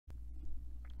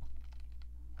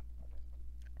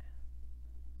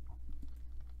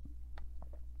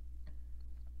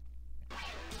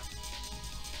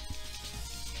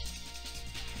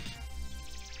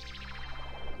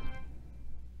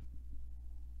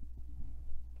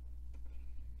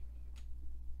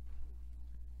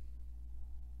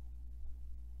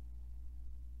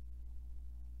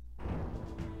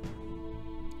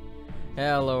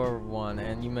Hello everyone,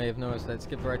 and you may have noticed I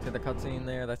skipped right to the cutscene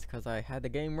there. That's because I had the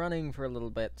game running for a little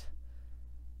bit.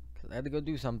 Because I had to go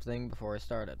do something before I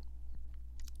started.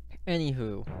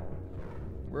 Anywho,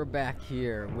 we're back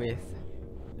here with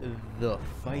the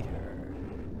fighter.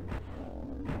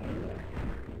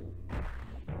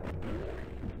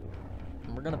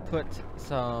 And we're gonna put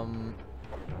some...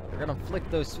 We're gonna flick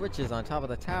those switches on top of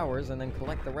the towers and then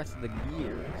collect the rest of the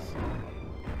gears.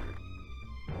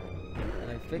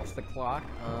 Fix the clock.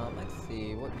 Let's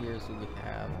see, what gears do we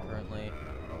have currently?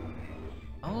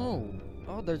 Oh,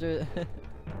 there's a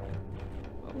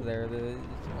oh, there.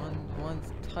 One's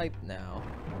typed now.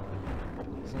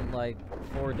 Isn't like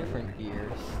 4 different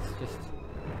gears. It's just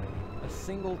a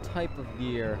single type of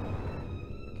gear.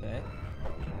 Okay.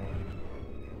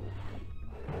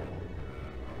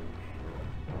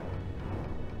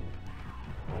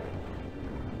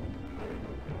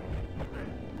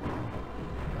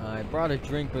 I brought a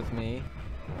drink with me,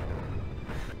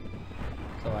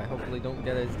 so I hopefully don't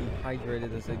get as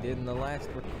dehydrated as I did in the last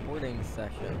recording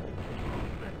session.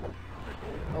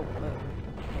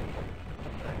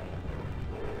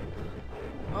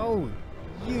 Oh,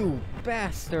 you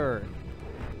bastard!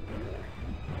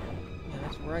 Yeah,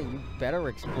 that's right, you better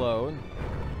explode.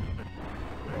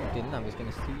 If you didn't, I was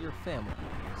gonna steal your family,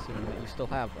 assuming that you still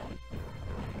have one.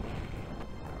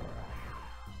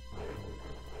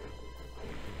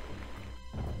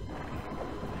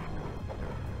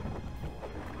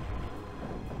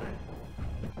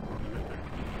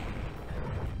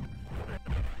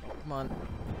 Come on.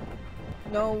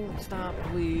 No, stop,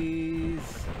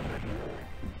 please.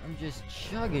 I'm just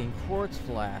chugging quartz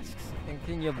flasks. And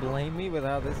can you blame me with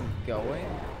how this is going?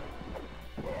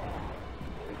 It's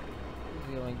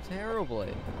going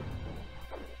terribly.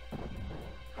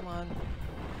 Come on.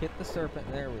 Hit the serpent.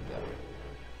 There we go.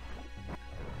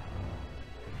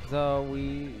 So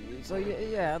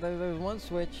yeah, there's one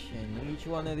switch in each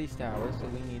one of these towers, so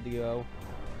we need to go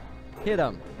hit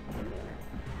them.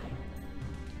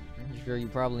 I'm sure you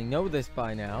probably know this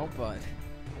by now, but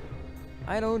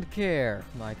I don't care.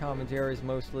 My commentary is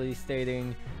mostly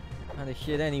stating kind of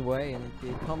shit anyway, and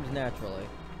it comes naturally.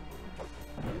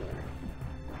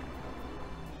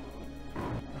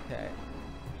 Okay.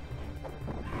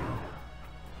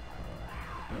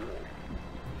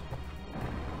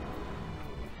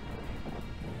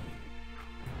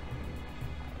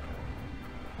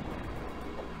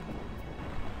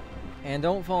 And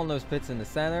don't fall in those pits in the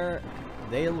center.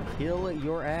 They'll kill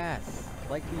your ass.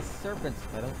 Like these serpents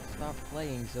if I don't stop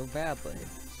playing so badly.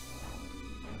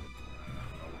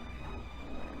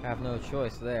 Have no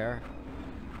choice there.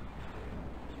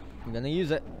 I'm gonna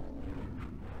use it.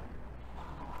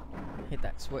 Hit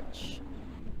that switch.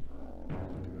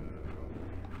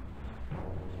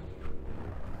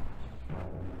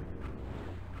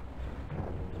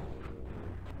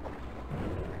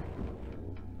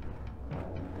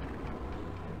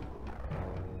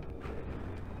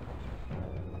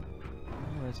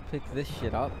 Let's pick this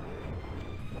shit up.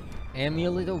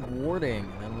 Amulet of Warding.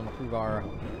 I'm gonna improve our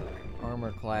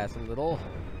armor class a little.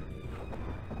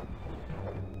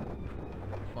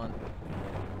 Come on.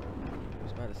 I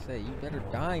was about to say, you better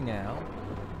die now.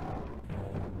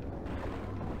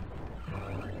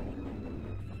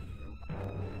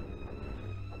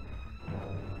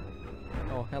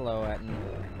 Oh, hello, Atten.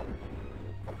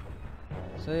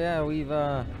 So yeah, we've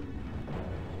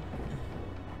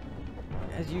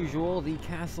as usual, the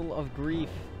Castle of Grief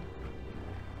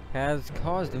has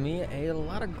caused me a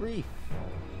lot of grief.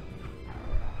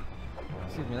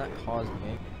 Excuse me, not caused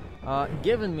me.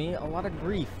 Given me a lot of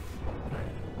grief.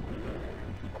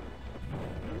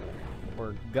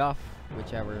 Or guff,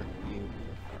 whichever you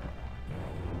prefer.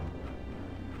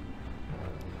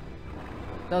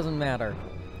 Doesn't matter.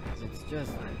 It's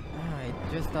just... it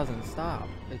just doesn't stop.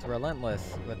 It's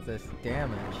relentless with this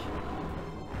damage.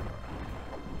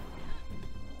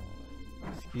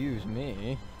 Excuse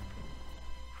me.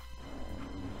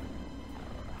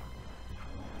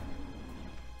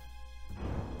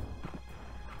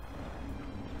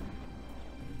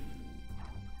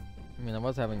 I mean, I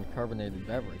was having a carbonated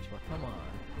beverage, but come on.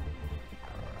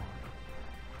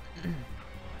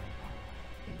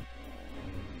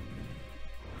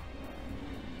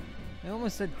 I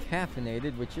almost said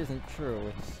caffeinated, which isn't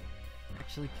true. It's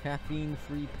actually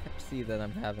caffeine-free Pepsi that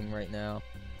I'm having right now.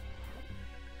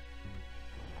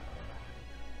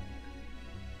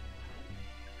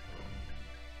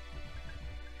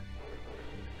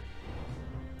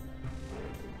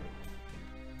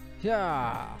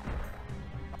 Yeah.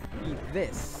 Eat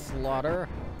this, Slaughter.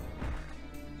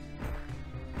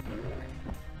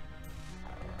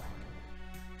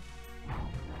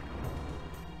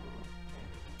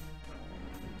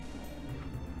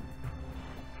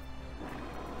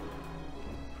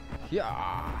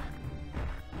 Yeah.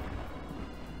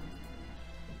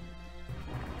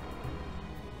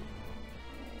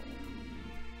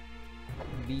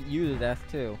 Beat you to death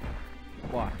too.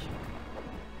 Watch.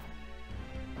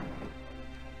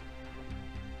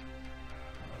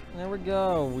 There we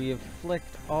go. We have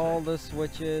flicked all the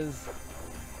switches.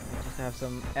 We just have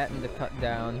some etting to cut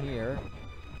down here.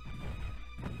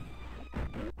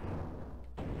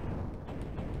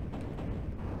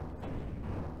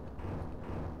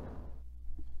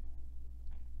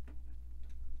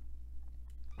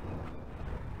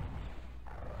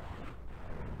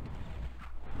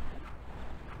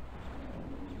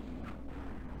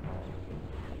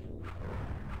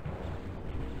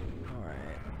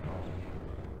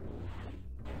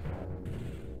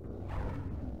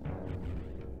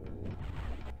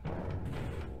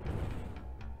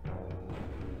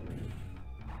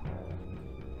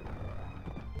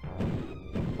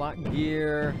 Clock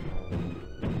gear.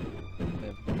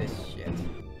 With this shit.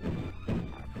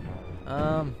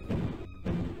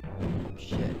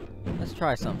 Shit. Let's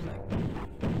try something.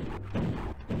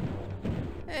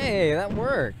 Hey, that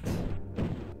worked.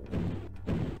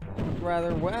 Worked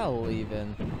rather well,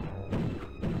 even.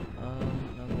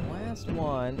 Now the last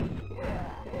one.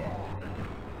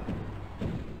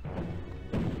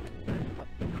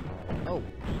 Oh.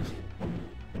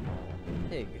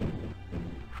 Pig.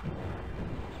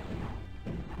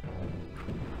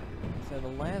 So the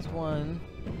last one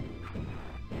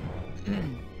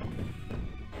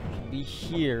should be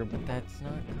here, but that's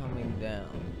not coming down.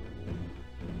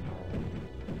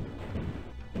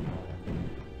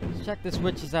 Let's check the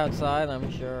switches outside.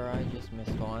 I'm sure I just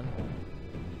missed one.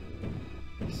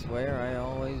 I swear I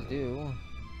always do.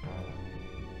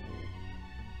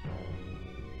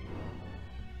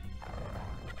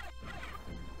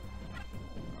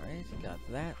 Alright, got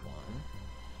that one.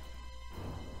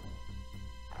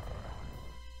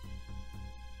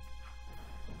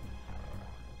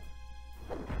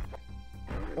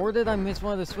 Or did I miss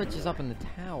one of the switches up in the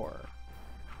tower?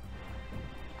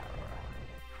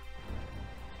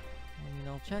 I mean,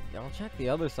 I'll check the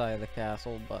other side of the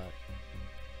castle, but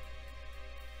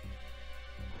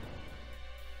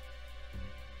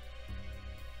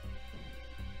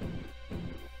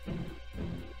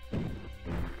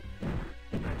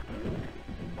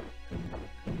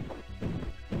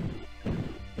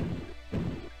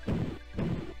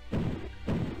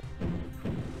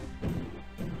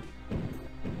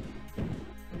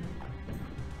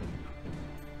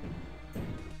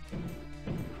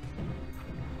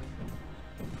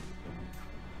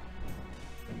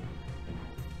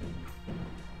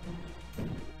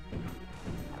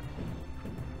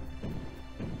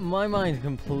my mind's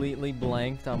completely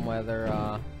blanked on whether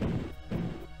I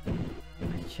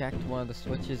checked one of the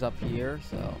switches up here,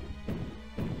 so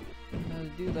gotta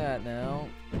do that now.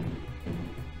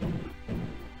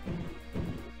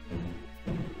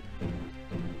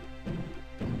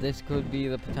 This could be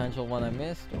the potential one I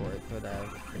missed, or it could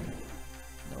have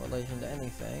no relation to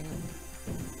anything.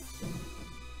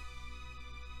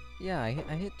 Yeah, I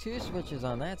hit two switches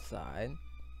on that side.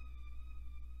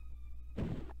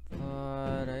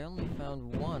 But I only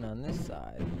found one on this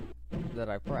side that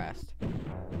I pressed.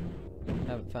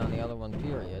 Haven't found the other one,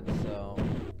 period, so...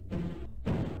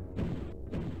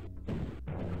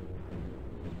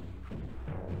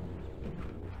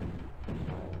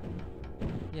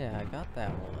 Yeah, I got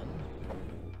that one.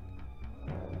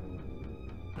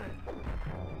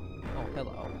 Oh,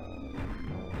 hello.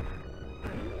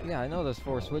 Yeah, I know there's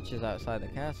 4 switches outside the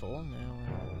castle. Now,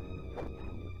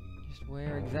 just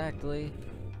where exactly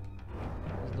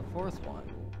is the 4th one?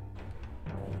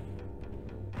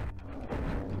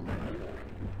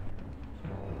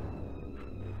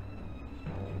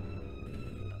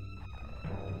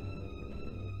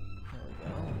 There we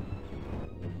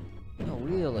go. No,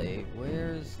 really,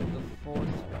 where's the 4th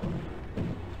one?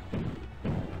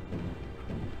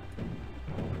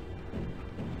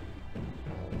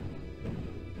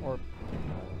 Or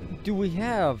do we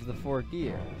have the 4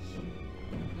 gears?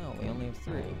 No, we only have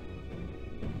 3.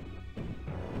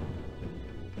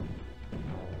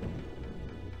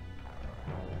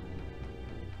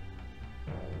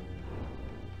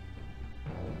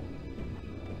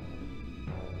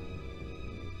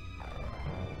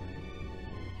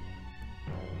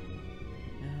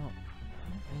 Now,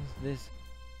 is this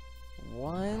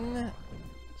one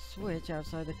switch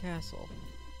outside the castle?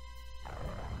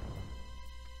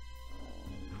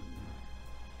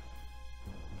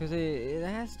 Because it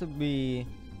has to be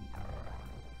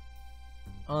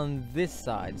on this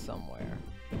side somewhere.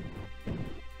 I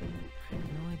have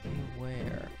no idea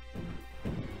where.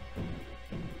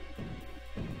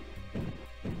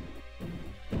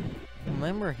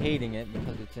 remember hating it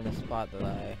because it's in a spot that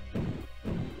I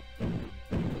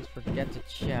always forget to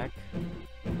check.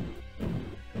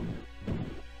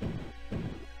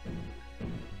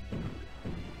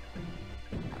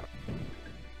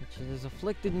 Which has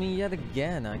afflicted me yet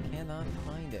again. I cannot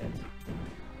find it.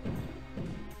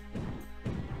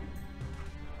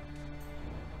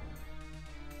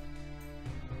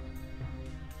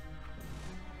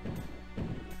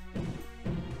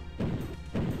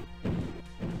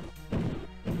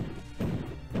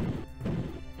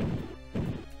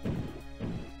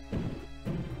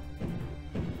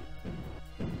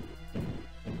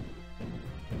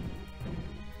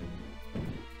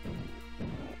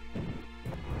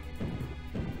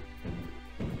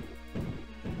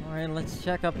 Alright, let's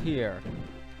check up here.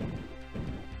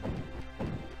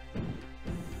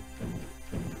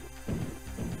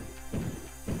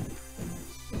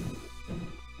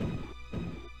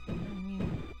 I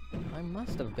mean, I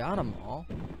must have got them all.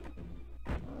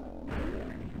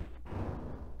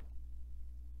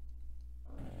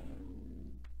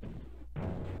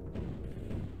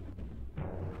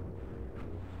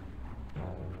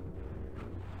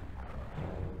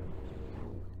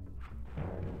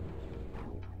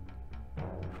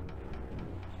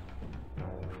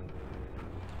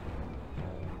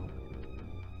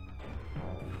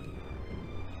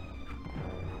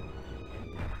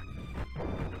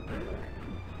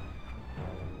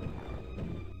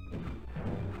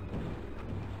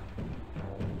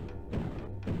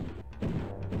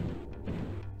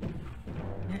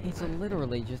 It's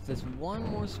literally just this one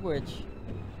more switch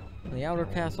on the outer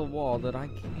castle wall that I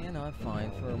cannot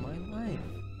find for my life.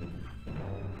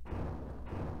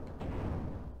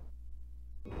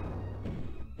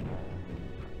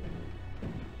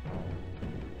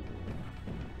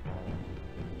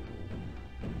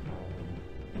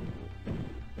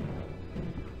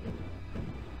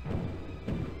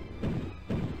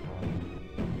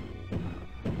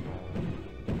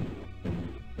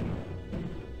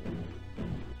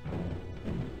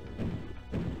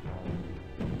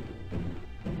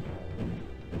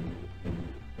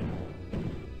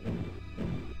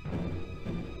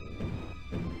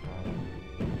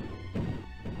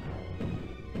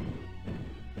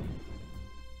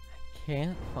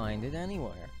 Can't find it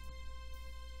anywhere.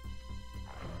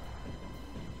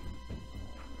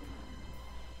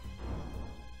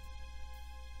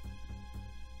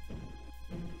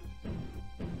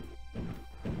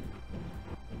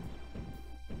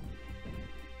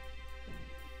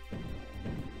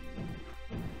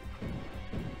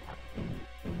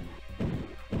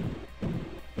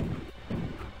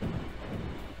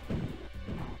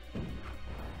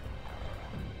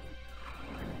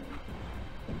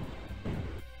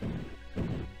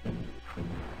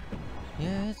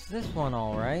 Yeah, it's this one,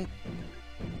 all right.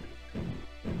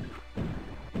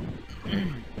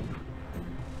 Did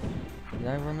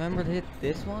I remember to hit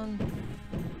this one?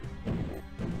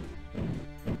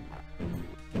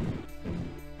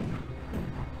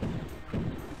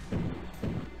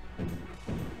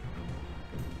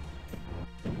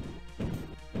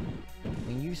 I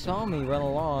mean, you saw me run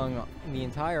along the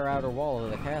entire outer wall of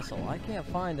the castle. I can't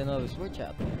find another switch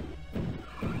out there.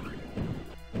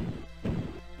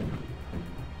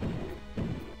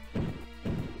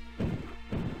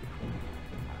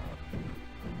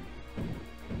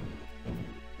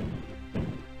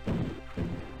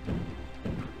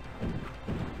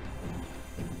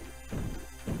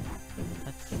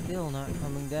 Still not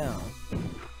coming down.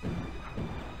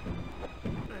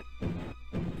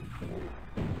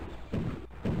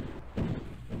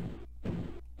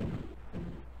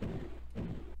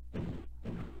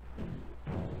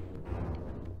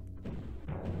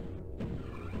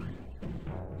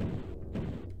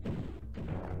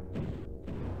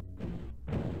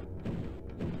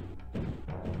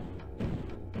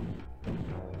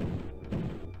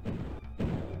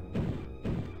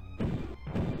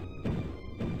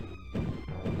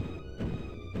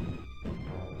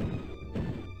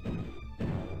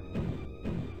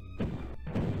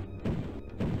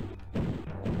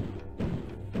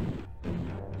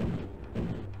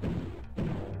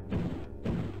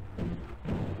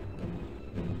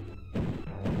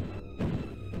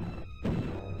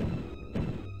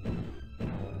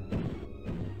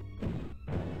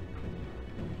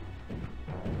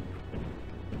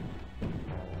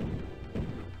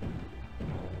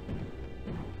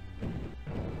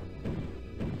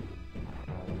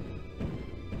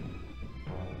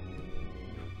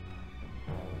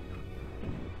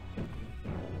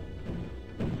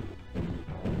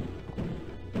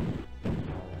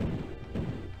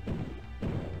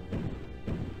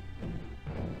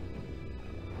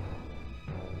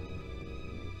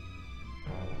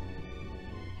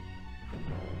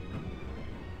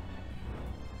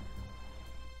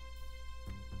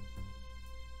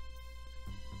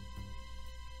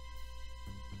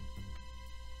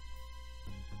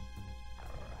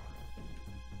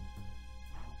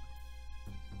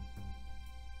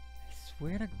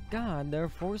 Swear to God, there are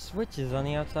 4 switches on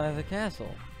the outside of the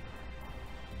castle.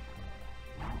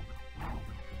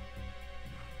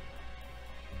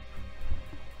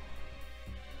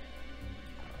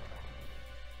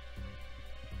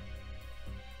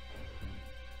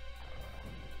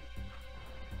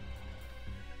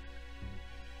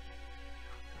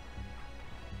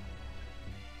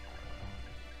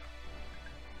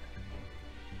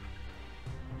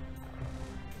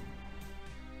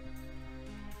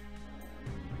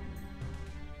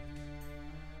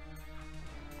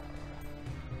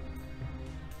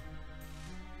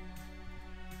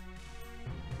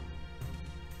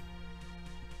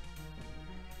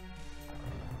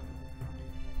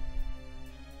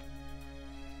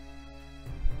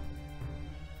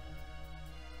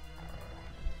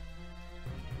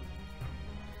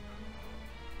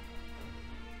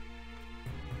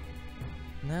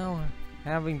 Now,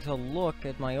 having to look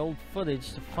at my old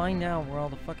footage to find out where all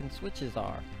the fucking switches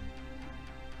are.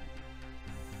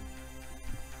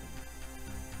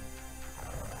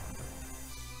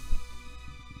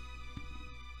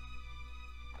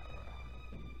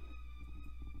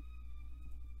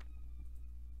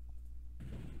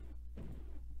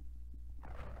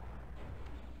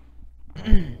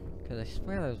 Because I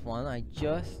swear there's one I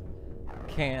just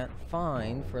can't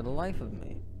find for the life of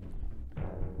me.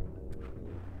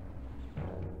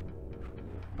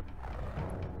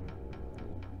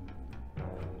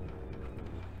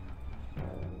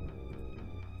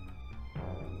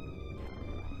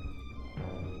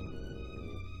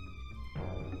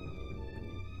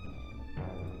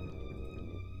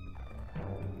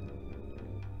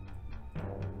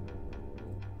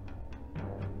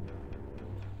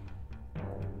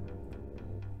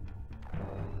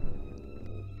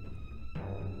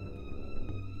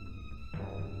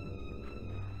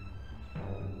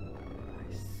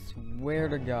 Swear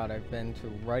to God, I've been to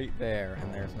right there,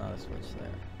 and there's not a switch there.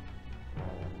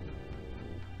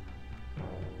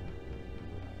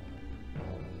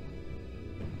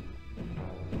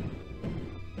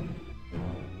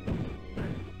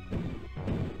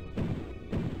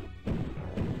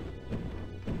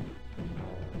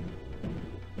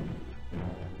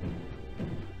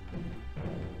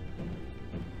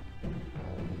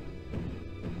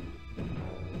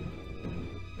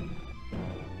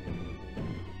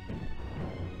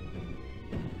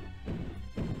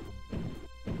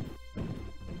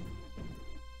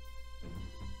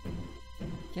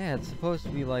 Yeah, it's supposed to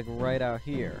be like right out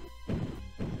here.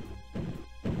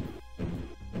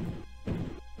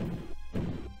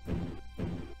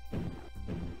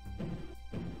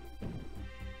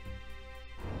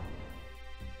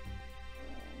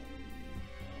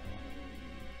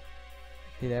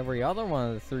 Hit every other one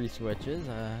of the 3 switches,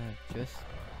 just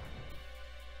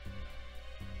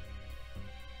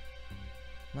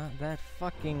not that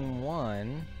fucking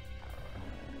one.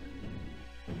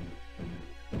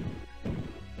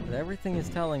 But everything is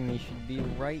telling me should be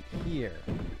right here.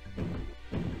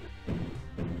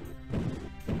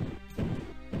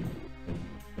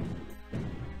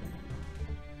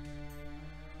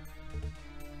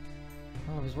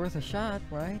 Well, it was worth a shot,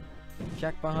 right?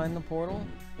 Check behind the portal.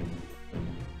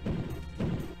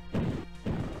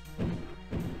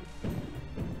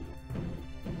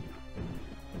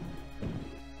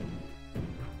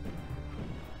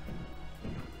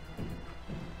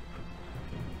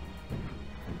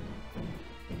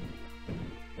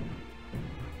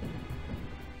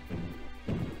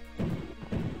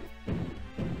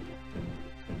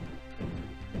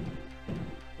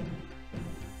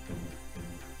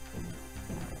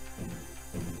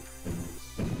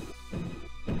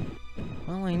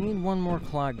 Well, I need one more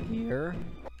clock gear.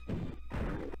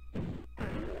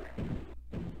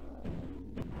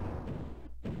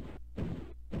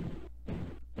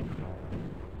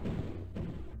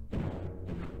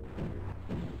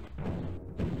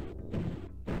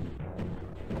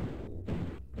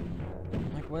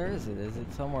 Like, where is it? Is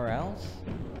it somewhere else?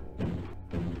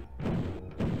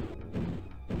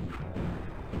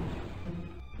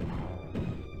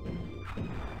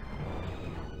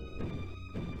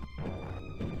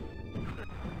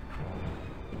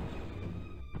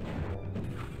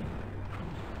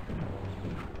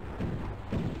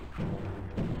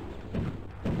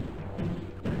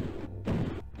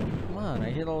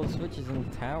 I hit all the switches in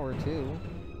the tower too.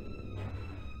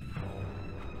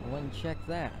 I went and checked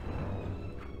that.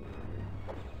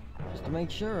 Just to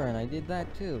make sure, and I did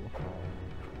that too.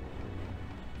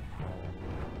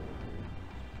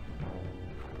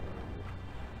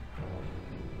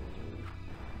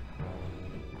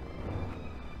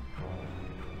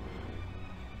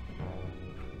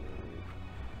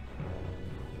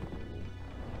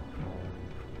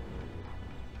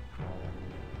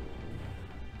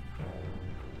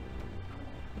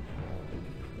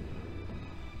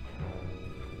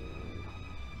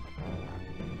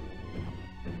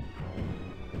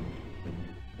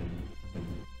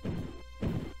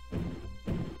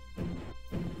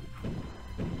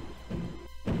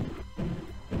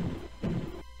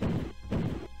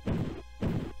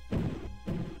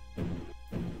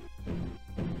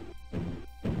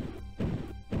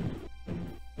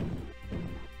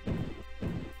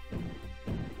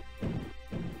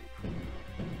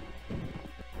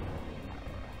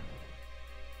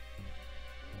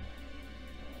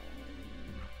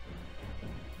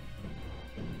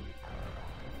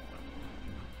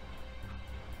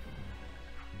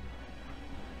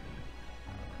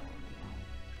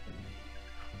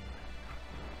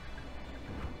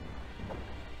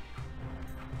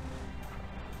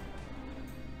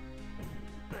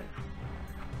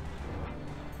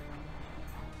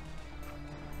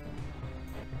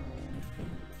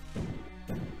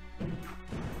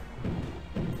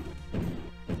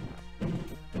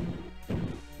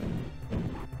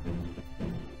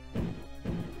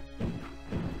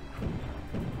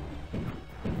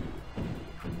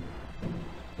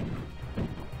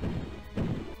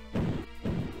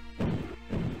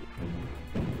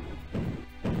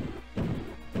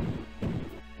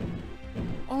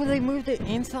 Oh, they moved it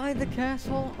inside the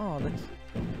castle? Oh, that's...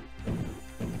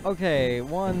 Okay,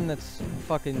 one, that's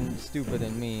fucking stupid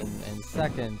and mean, and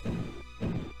second,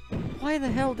 why the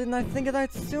hell didn't I think of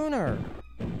that sooner?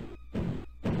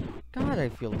 God, I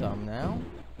feel dumb now.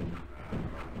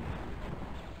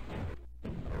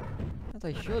 As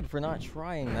I should for not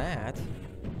trying that.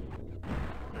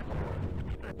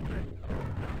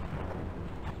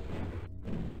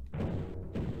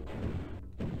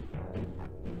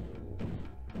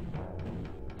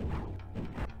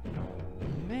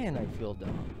 Man, I feel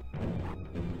dumb.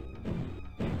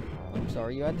 I'm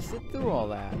sorry you had to sit through all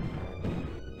that.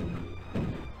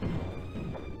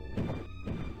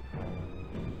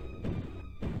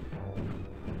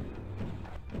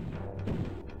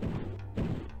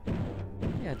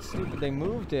 Yeah, it's stupid they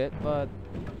moved it, but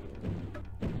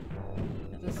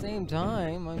at the same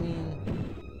time, I mean,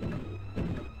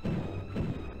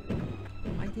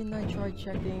 why didn't I try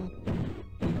checking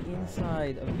the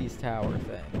inside of these tower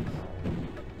things?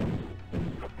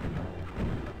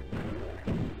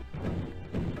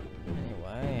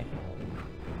 Anyway.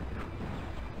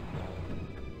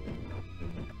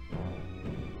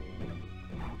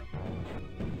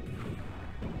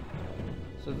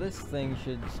 So this thing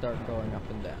should start going up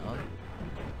and down.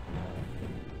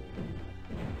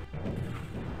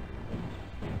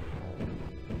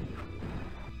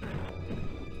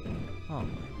 Oh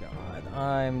my god.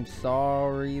 I'm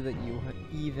sorry that you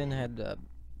even had to...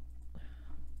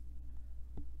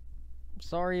 I'm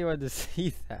sorry you had to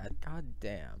see that. God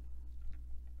damn.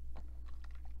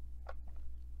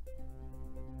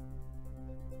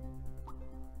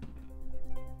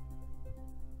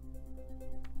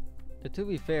 But to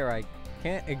be fair, I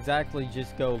can't exactly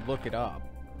just go look it up.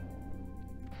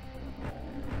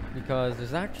 Because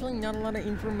there's actually not a lot of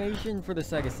information for the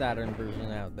Sega Saturn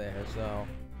version out there, so...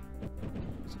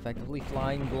 It's effectively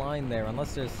flying blind there,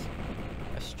 unless there's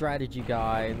a strategy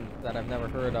guide that I've never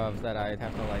heard of that I'd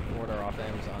have to, like, order off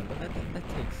Amazon. But that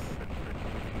takes...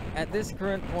 At this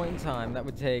current point in time, that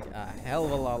would take a hell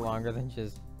of a lot longer than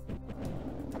just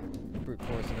brute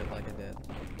forcing it like I did.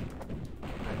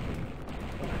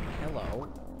 Hello.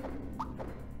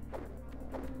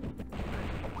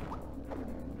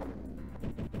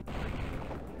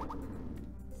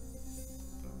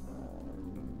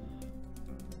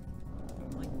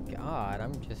 My god,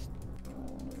 I'm just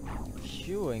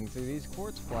chewing through these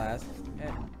quartz flasks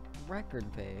at record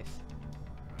pace.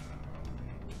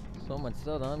 So much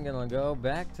so that I'm gonna go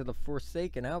back to the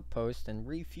Forsaken outpost and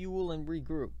refuel and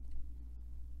regroup.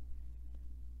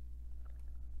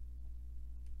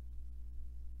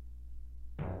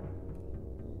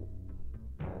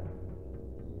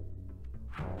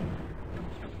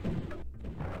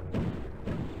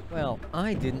 Well,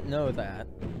 I didn't know that.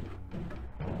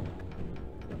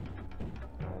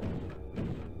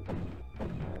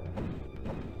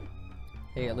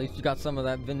 Hey, at least you got some of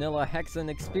that vanilla Hexen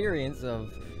experience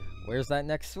of where's that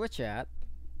next switch at?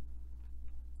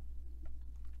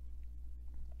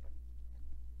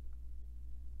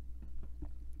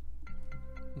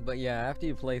 But yeah, after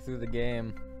you play through the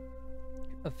game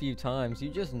a few times, you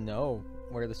just know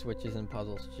where the switches and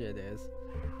puzzles shit is.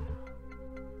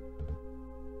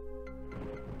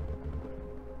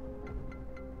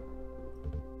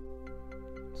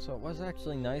 So it was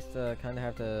actually nice to kind of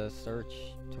have to search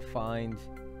to find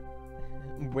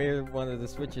where one of the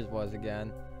switches was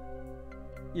again.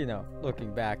 You know,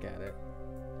 looking back at it.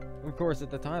 Of course,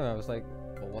 at the time I was like,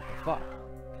 well, what the fuck?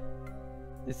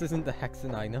 This isn't the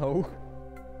Hexen I know.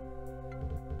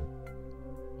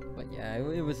 But yeah,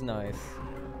 it was nice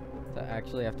to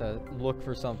actually have to look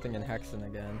for something in Hexen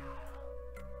again.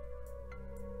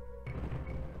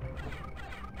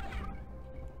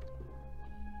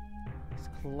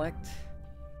 Collect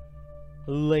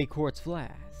lay quartz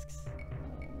flasks.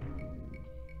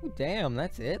 Oh, damn,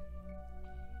 that's it?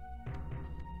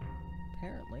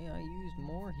 Apparently, I used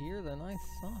more here than I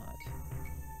thought.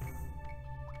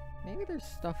 Maybe there's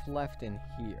stuff left in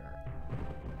here.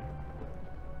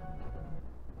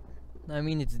 I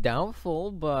mean, it's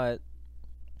doubtful, but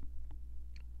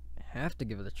I have to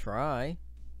give it a try.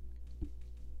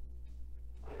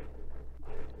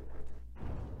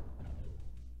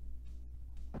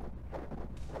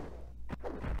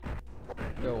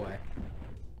 Go away.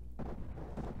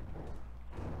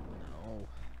 No.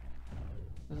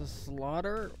 There's a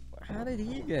slaughter? How did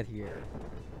he get here?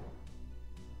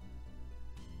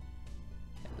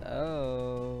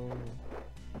 Hello?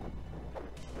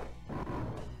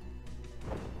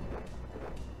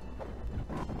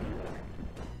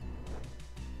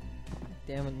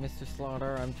 Damn it, Mr.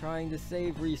 Slaughter. I'm trying to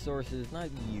save resources,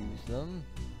 not use them.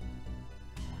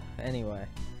 Anyway.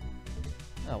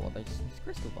 Oh, well, there's these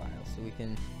crystal vials, so we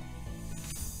can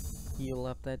heal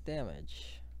up that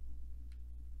damage.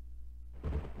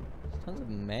 There's tons of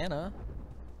mana.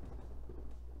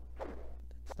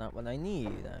 That's not what I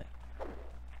need.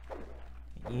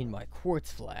 I need my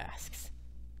quartz flasks.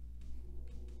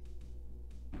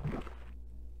 But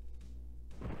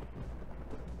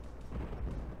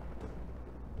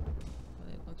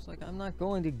it looks like I'm not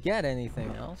going to get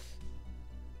anything else.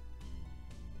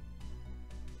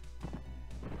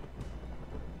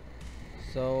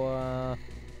 So,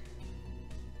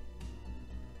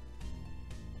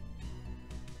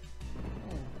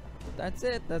 that's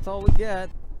it. That's all we get.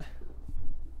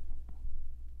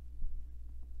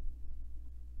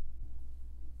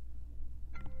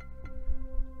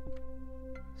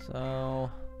 So,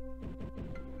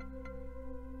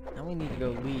 now we need to go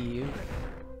leave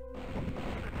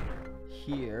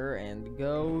here and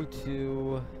go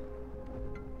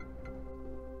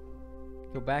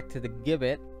back to the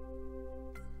gibbet.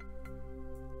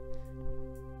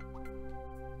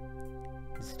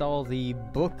 Install the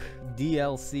book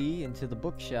DLC into the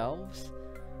bookshelves,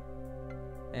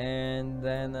 and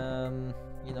then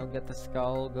you know, get the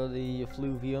skull, go to the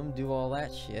effluvium, do all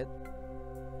that shit.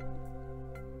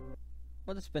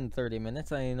 But it's been 30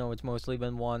 minutes. I know it's mostly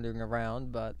been wandering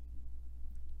around, but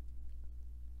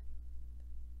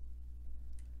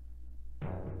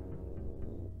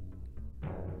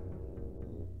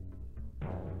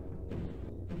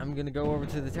I'm gonna go over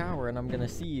to the tower, and I'm gonna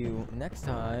see you next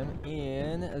time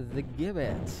in the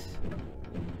gibbet.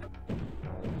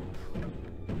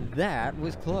 That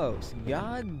was close.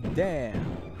 God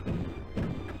damn.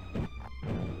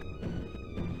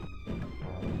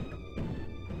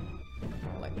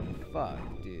 Like, fuck,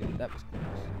 dude. That was close.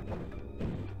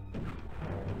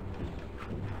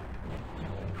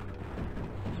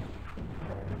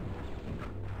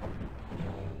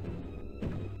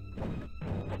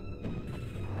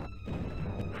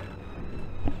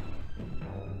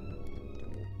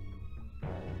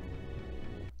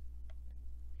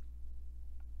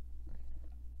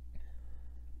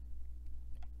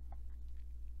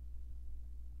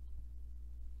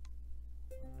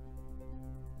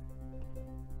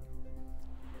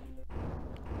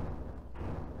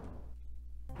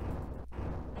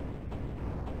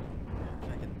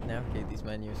 Navigate these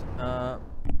menus.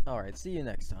 Alright, see you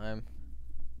next time.